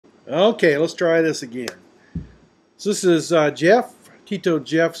Okay, let's try this again. So this is Tito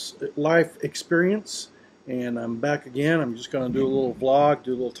Jeff's life experience, and I'm back again. I'm just going to do a little vlog,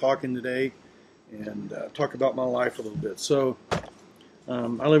 do a little talking today, and talk about my life a little bit. So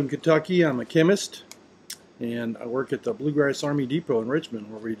I live in Kentucky. I'm a chemist, and I work at the Bluegrass Army Depot in Richmond,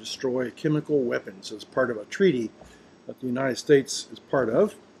 where we destroy chemical weapons as part of a treaty that the United States is part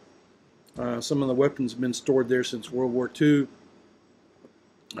of. Some of the weapons have been stored there since World War II.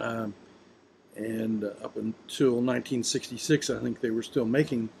 And up until 1966, I think they were still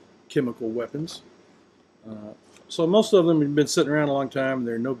making chemical weapons. So most of them have been sitting around a long time, and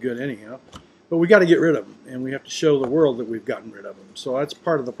they're no good anyhow. But we got to get rid of them, and we have to show the world that we've gotten rid of them. So that's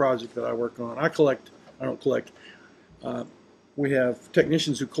part of the project that I work on. I don't collect. We have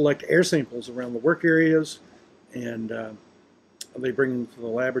technicians who collect air samples around the work areas, and they bring them to the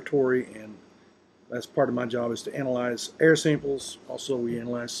laboratory, and that's part of my job, is to analyze air samples. Also, we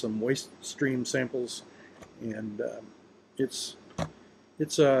analyze some waste stream samples, and it's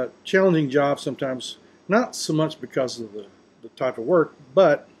a challenging job sometimes, not so much because of the type of work,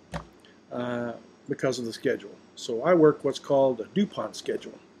 but because of the schedule. So I work what's called a Dupont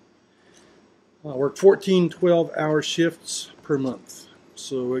schedule. I work 14 12-hour shifts per month.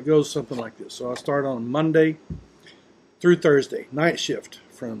 So it goes something like this. So I start on Monday through Thursday, night shift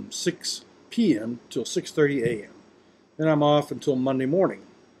from 6 p.m. till 6:30 a.m. Then I'm off until Monday morning.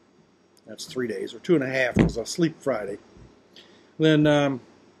 That's 3 days, or 2.5, because I sleep Friday. Then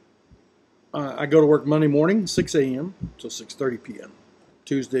I go to work Monday morning, 6 a.m. till 6:30 p.m.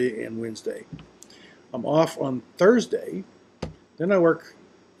 Tuesday and Wednesday. I'm off on Thursday. Then I work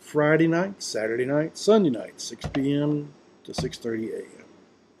Friday night, Saturday night, Sunday night, 6 p.m. to 6:30 a.m.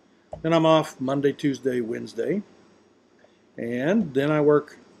 Then I'm off Monday, Tuesday, Wednesday. And then I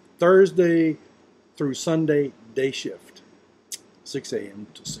work Thursday through Sunday day shift, 6 a.m.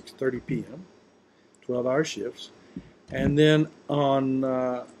 to 6:30 p.m., 12-hour shifts. And then on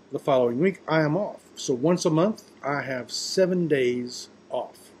the following week, I am off. So once a month, I have 7 days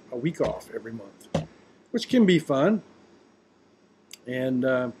off, a week off every month, which can be fun. And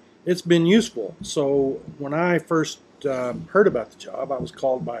it's been useful. So when I first heard about the job, I was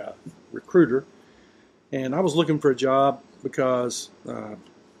called by a recruiter, and I was looking for a job because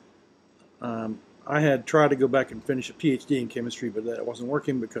I had tried to go back and finish a PhD in chemistry, but that wasn't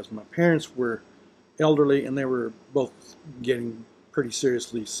working because my parents were elderly and they were both getting pretty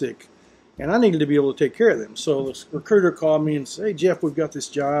seriously sick, and I needed to be able to take care of them. So this recruiter called me and said, "Hey Jeff, we've got this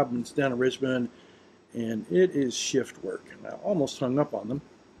job, and it's down in Richmond, and it is shift work." And I almost hung up on them.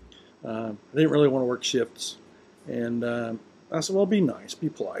 I didn't really want to work shifts, and I said, "Well, be nice, be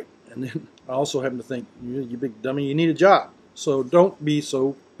polite." And then I also happened to think, "You big dummy, you need a job, so don't be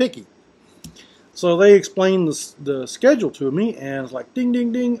so picky." So they explained the schedule to me, and it's like, ding,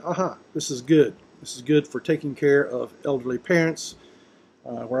 ding, ding, this is good. This is good for taking care of elderly parents,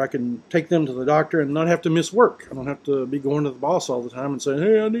 where I can take them to the doctor and not have to miss work. I don't have to be going to the boss all the time and saying,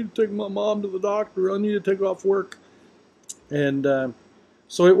 "Hey, I need to take my mom to the doctor. I need to take off work." And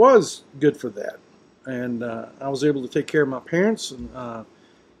so it was good for that. And I was able to take care of my parents and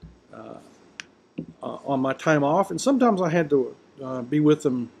on my time off. And sometimes I had to be with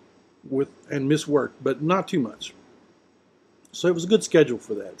them and miss work, but not too much. So it was a good schedule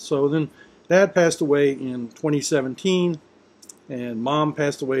for that. So then Dad passed away in 2017, and Mom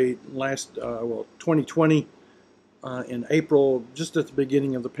passed away 2020 in April, just at the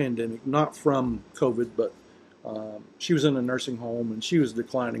beginning of the pandemic. Not from COVID, but she was in a nursing home, and she was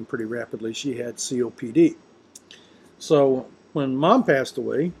declining pretty rapidly. She had COPD. So when Mom passed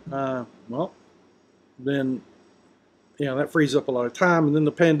away, then that frees up a lot of time, and then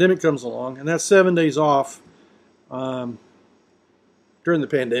the pandemic comes along, and that 7 days off during the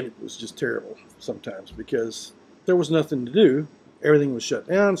pandemic was just terrible sometimes because there was nothing to do. Everything was shut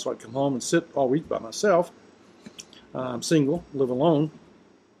down, so I'd come home and sit all week by myself. I'm single, live alone,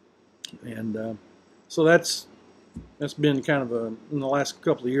 and so that's been kind of in the last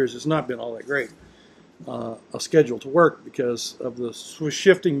couple of years, it's not been all that great a schedule to work because of the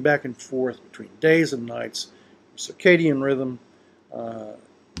shifting back and forth between days and nights. Circadian rhythm,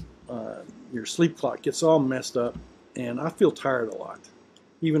 your sleep clock gets all messed up, and I feel tired a lot,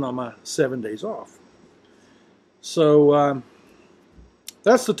 even on my 7 days off. So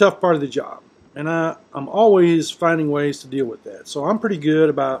that's the tough part of the job, and I'm always finding ways to deal with that. So I'm pretty good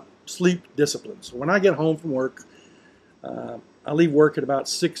about sleep discipline. So when I get home from work, I leave work at about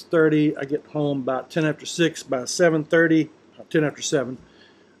 6:30. I get home about 10 after 6. By 7:30, 10 after 7,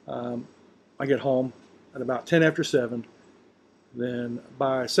 I get home at about 10 after 7. Then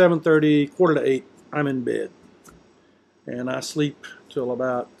by 7:30, quarter to 8, I'm in bed. And I sleep till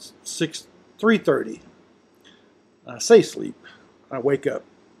about 3:30. I say sleep. I wake up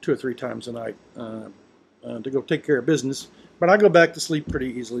 2 or 3 times a night to go take care of business, but I go back to sleep pretty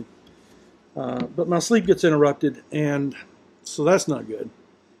easily. But my sleep gets interrupted, and so that's not good.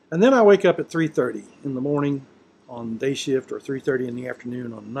 And then I wake up at 3:30 in the morning on day shift, or 3:30 in the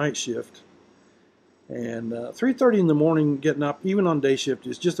afternoon on night shift. And 3:30 in the morning getting up, even on day shift,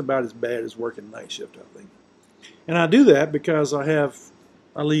 is just about as bad as working night shift, I think. And I do that because I have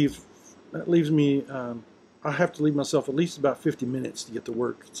to leave myself at least about 50 minutes to get to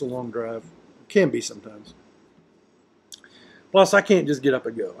work. It's a long drive. It can be sometimes. Plus, I can't just get up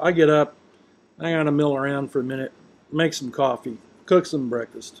and go. I get up, I gotta mill around for a minute, make some coffee, cook some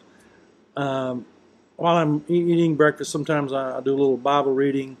breakfast. While I'm eating breakfast, sometimes I do a little Bible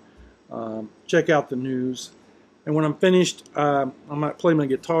reading, check out the news, and when I'm finished, I might play my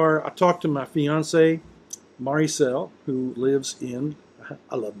guitar. I talk to my fiance, Maricel, who lives in,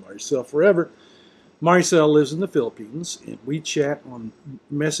 I love Maricel forever. Maricel lives in the Philippines, and we chat on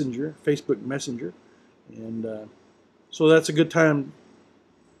Messenger, Facebook Messenger, and so that's a good time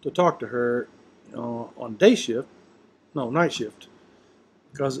to talk to her on night shift,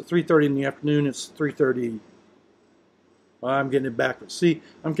 because at 3:30 in the afternoon, it's 3:30. I'm getting it backwards. See,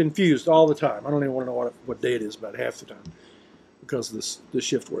 I'm confused all the time. I don't even want to know what day it is about half the time because of this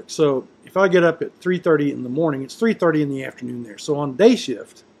shift work. So if I get up at 3:30 in the morning, it's 3:30 in the afternoon there. So on day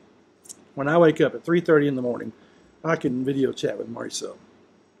shift, when I wake up at 3:30 in the morning, I can video chat with Maricel.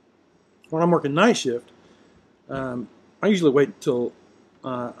 When I'm working night shift, I usually wait until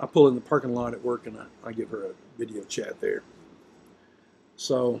I pull in the parking lot at work and I give her a video chat there.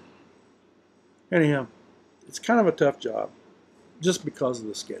 So anyhow, it's kind of a tough job just because of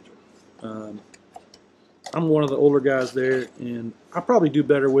the schedule. I'm one of the older guys there, and I probably do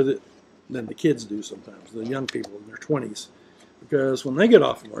better with it than the kids do sometimes, the young people in their 20s. Because when they get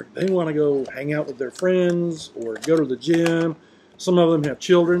off from work, they want to go hang out with their friends or go to the gym. Some of them have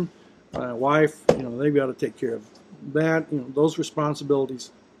children, wife, they've got to take care of that, those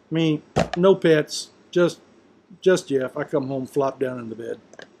responsibilities. Me, no pets, just Jeff. I come home, flop down in the bed,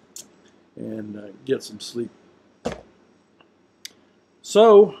 and get some sleep.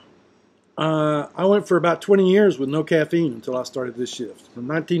 So I went for about 20 years with no caffeine until I started this shift. From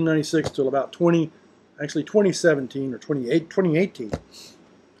 1996 till about 2017 or 2018,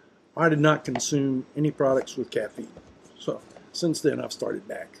 I did not consume any products with caffeine. So since then, I've started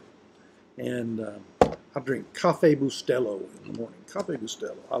back. And I drink Cafe Bustelo in the morning. Cafe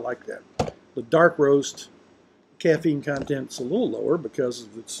Bustelo, I like that. The dark roast, caffeine content's a little lower because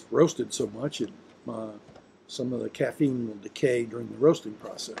it's roasted so much. Some of the caffeine will decay during the roasting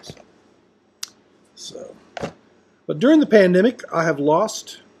process. So, but during the pandemic, I have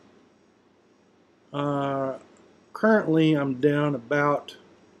lost. Currently, I'm down about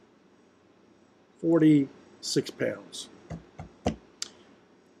 46 pounds.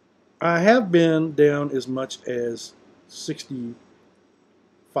 I have been down as much as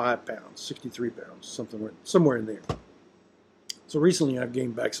 65 pounds, 63 pounds, somewhere in there. So recently, I've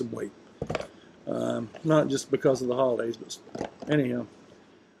gained back some weight. Not just because of the holidays, but anyhow.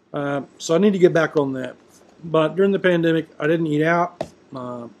 So I need to get back on that. But during the pandemic, I didn't eat out.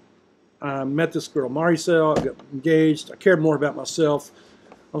 I met this girl, Maricel. I got engaged. I cared more about myself.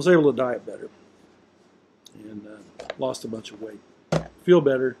 I was able to diet better and lost a bunch of weight. Feel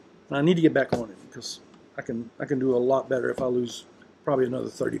better. And I need to get back on it because I can do a lot better if I lose probably another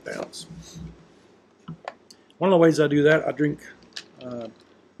 30 pounds. One of the ways I do that, I drink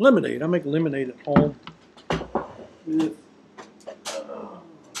lemonade. I make lemonade at home with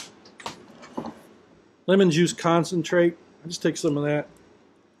lemon juice concentrate. I just take some of that,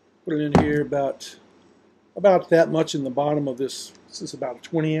 put it in here, about that much in the bottom of this. This is about a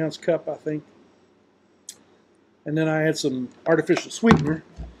 20-ounce cup, I think. And then I add some artificial sweetener.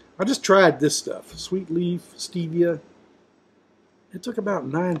 I just tried this stuff, sweet leaf, stevia. It took about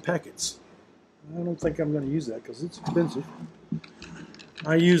 9 packets. I don't think I'm going to use that because it's expensive.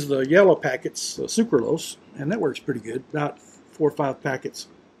 I use the yellow packets, sucralose, and that works pretty good, about 4 or 5 packets.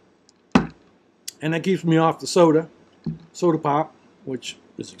 And that keeps me off the soda pop, which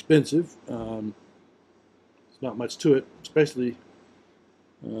is expensive. There's not much to it, especially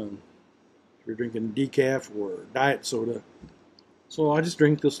if you're drinking decaf or diet soda. So I just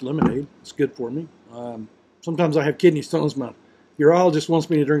drink this lemonade. It's good for me. Sometimes I have kidney stones. My urologist wants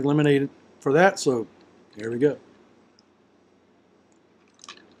me to drink lemonade for that, so here we go.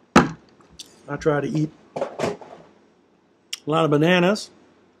 I try to eat a lot of bananas,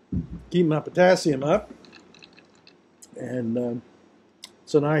 keep my potassium up, and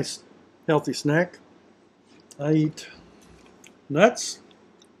it's a nice, healthy snack. I eat nuts,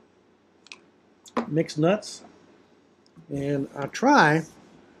 mixed nuts, and I try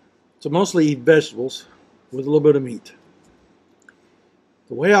to mostly eat vegetables with a little bit of meat.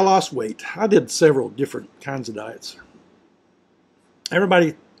 The way I lost weight, I did several different kinds of diets.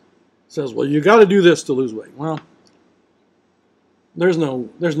 Everybody says, well, you got to do this to lose weight. Well, there's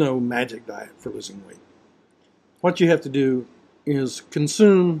no magic diet for losing weight. What you have to do is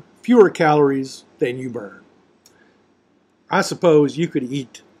consume fewer calories than you burn. I suppose you could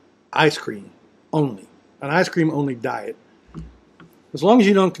eat ice cream only, an ice cream only diet. As long as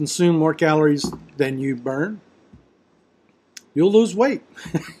you don't consume more calories than you burn, you'll lose weight.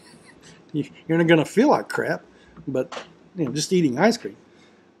 You're not going to feel like crap, but just eating ice cream.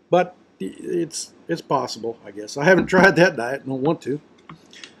 But it's possible, I guess. I haven't tried that diet, don't want to.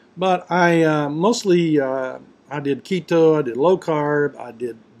 But I mostly I did keto, I did low carb, I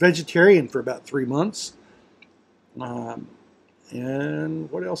did vegetarian for about 3 months.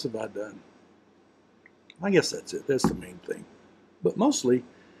 And what else have I done? I guess that's it. That's the main thing. But mostly,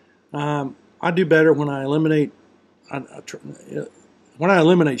 I do better when I eliminate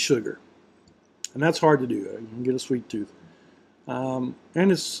sugar, and that's hard to do. You can get a sweet tooth, and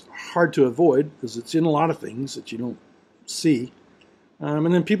it's hard to avoid because it's in a lot of things that you don't see.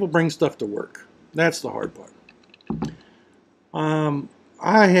 And then people bring stuff to work. That's the hard part.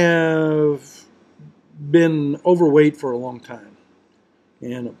 I have been overweight for a long time,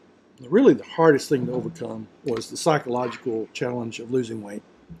 and really the hardest thing to overcome was the psychological challenge of losing weight,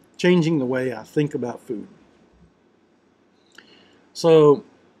 changing the way I think about food. So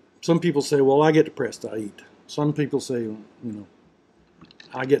some people say, well, I get depressed, I eat. Some people say,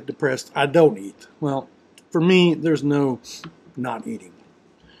 I get depressed, I don't eat. Well, for me, there's no not eating.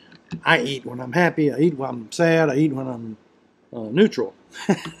 I eat when I'm happy, I eat when I'm sad, I eat when I'm neutral.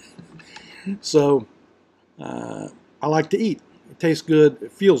 So I like to eat. It tastes good.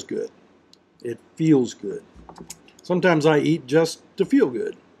 It feels good. It feels good. Sometimes I eat just to feel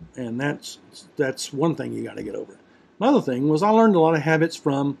good, and that's one thing you got to get over. Another thing was I learned a lot of habits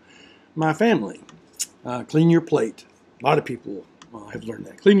from my family. Clean your plate. A lot of people have learned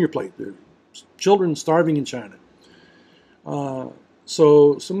that. Clean your plate. There are children starving in China.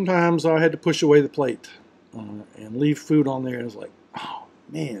 So sometimes I had to push away the plate and leave food on there. I was like, oh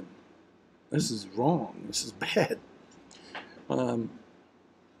man, this is wrong. This is bad.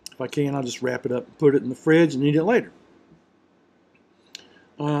 If I can, I'll just wrap it up and put it in the fridge and eat it later.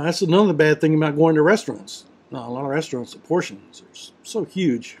 That's another bad thing about going to restaurants. A lot of restaurants, the portions are so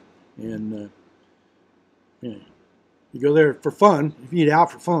huge, and you go there for fun. If you eat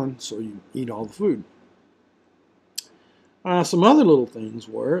out for fun, so you eat all the food. Some other little things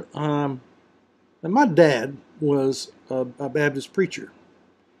were that my dad was a Baptist preacher,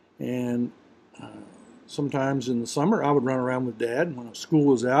 and sometimes in the summer I would run around with Dad when school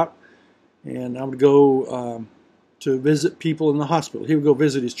was out, and I would go to visit people in the hospital. He would go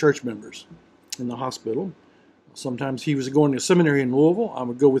visit his church members in the hospital. Sometimes he was going to seminary in Louisville. I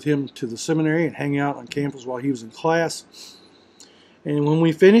would go with him to the seminary and hang out on campus while he was in class. And when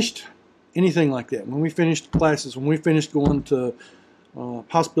we finished, anything like that, when we finished classes, when we finished going to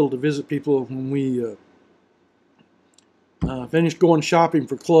hospital to visit people, when we finished going shopping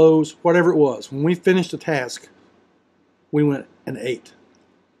for clothes, whatever it was, when we finished a task, we went and ate.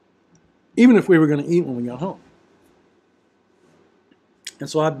 Even if we were going to eat when we got home. And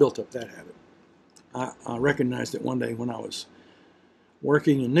so I built up that habit. I recognized it one day when I was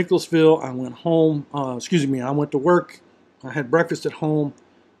working in Nicholasville. I went home, I went to work. I had breakfast at home,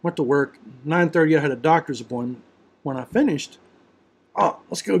 went to work. 9:30 I had a doctor's appointment. When I finished,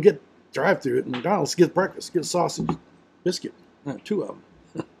 let's go get drive-through at McDonald's, get breakfast, get sausage, biscuit, 2 of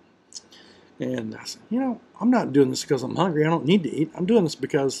them. And I said, I'm not doing this because I'm hungry. I don't need to eat. I'm doing this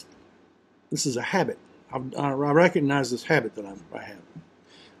because this is a habit. I recognize this habit that I have.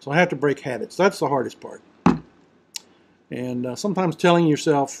 So I have to break habits. That's the hardest part. And sometimes telling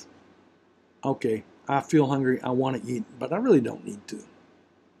yourself, okay, I feel hungry, I want to eat, but I really don't need to.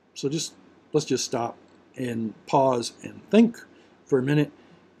 So let's just stop and pause and think for a minute.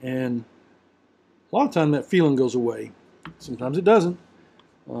 And a lot of time that feeling goes away. Sometimes it doesn't.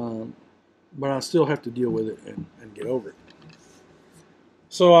 But I still have to deal with it and get over it.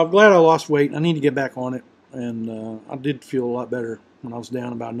 So I'm glad I lost weight. I need to get back on it. And I did feel a lot better when I was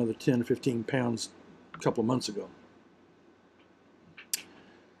down about another 10 to 15 pounds a couple of months ago.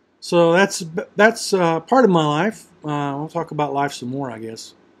 So that's part of my life. I'll talk about life some more, I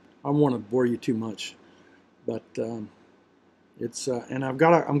guess. I don't want to bore you too much, but it's and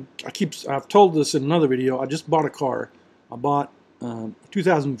I've told this in another video. I just bought a car. I bought a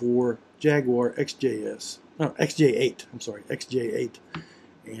 2004 Jaguar XJS. XJ8. I'm sorry, XJ8.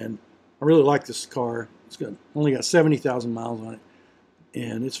 And I really like this car. It's only got 70,000 miles on it,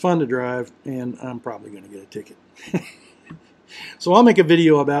 and it's fun to drive. And I'm probably going to get a ticket. So I'll make a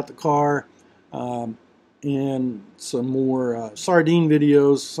video about the car and some more sardine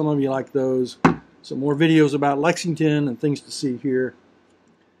videos. Some of you like those. Some more videos about Lexington and things to see here,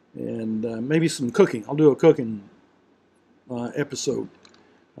 and maybe some cooking. I'll do a cooking episode.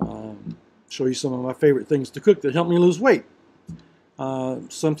 Show you some of my favorite things to cook that help me lose weight.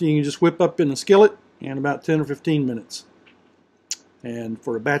 Something you can just whip up in a skillet in about 10 or 15 minutes. And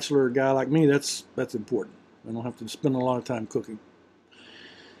for a bachelor guy like me, that's important. I don't have to spend a lot of time cooking.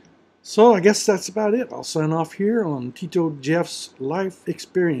 So I guess that's about it. I'll sign off here on Tito Jeff's Life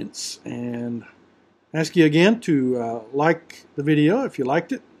Experience, and ask you again to like the video if you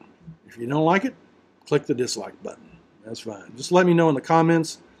liked it. If you don't like it, click the dislike button. That's fine. Just let me know in the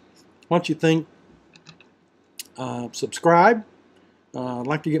comments what you think. Subscribe. I'd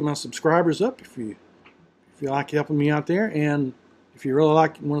like to get my subscribers up if you like helping me out there, and if you really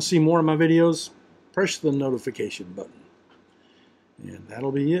want to see more of my videos, press the notification button. And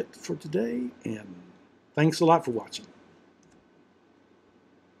that'll be it for today, and thanks a lot for watching.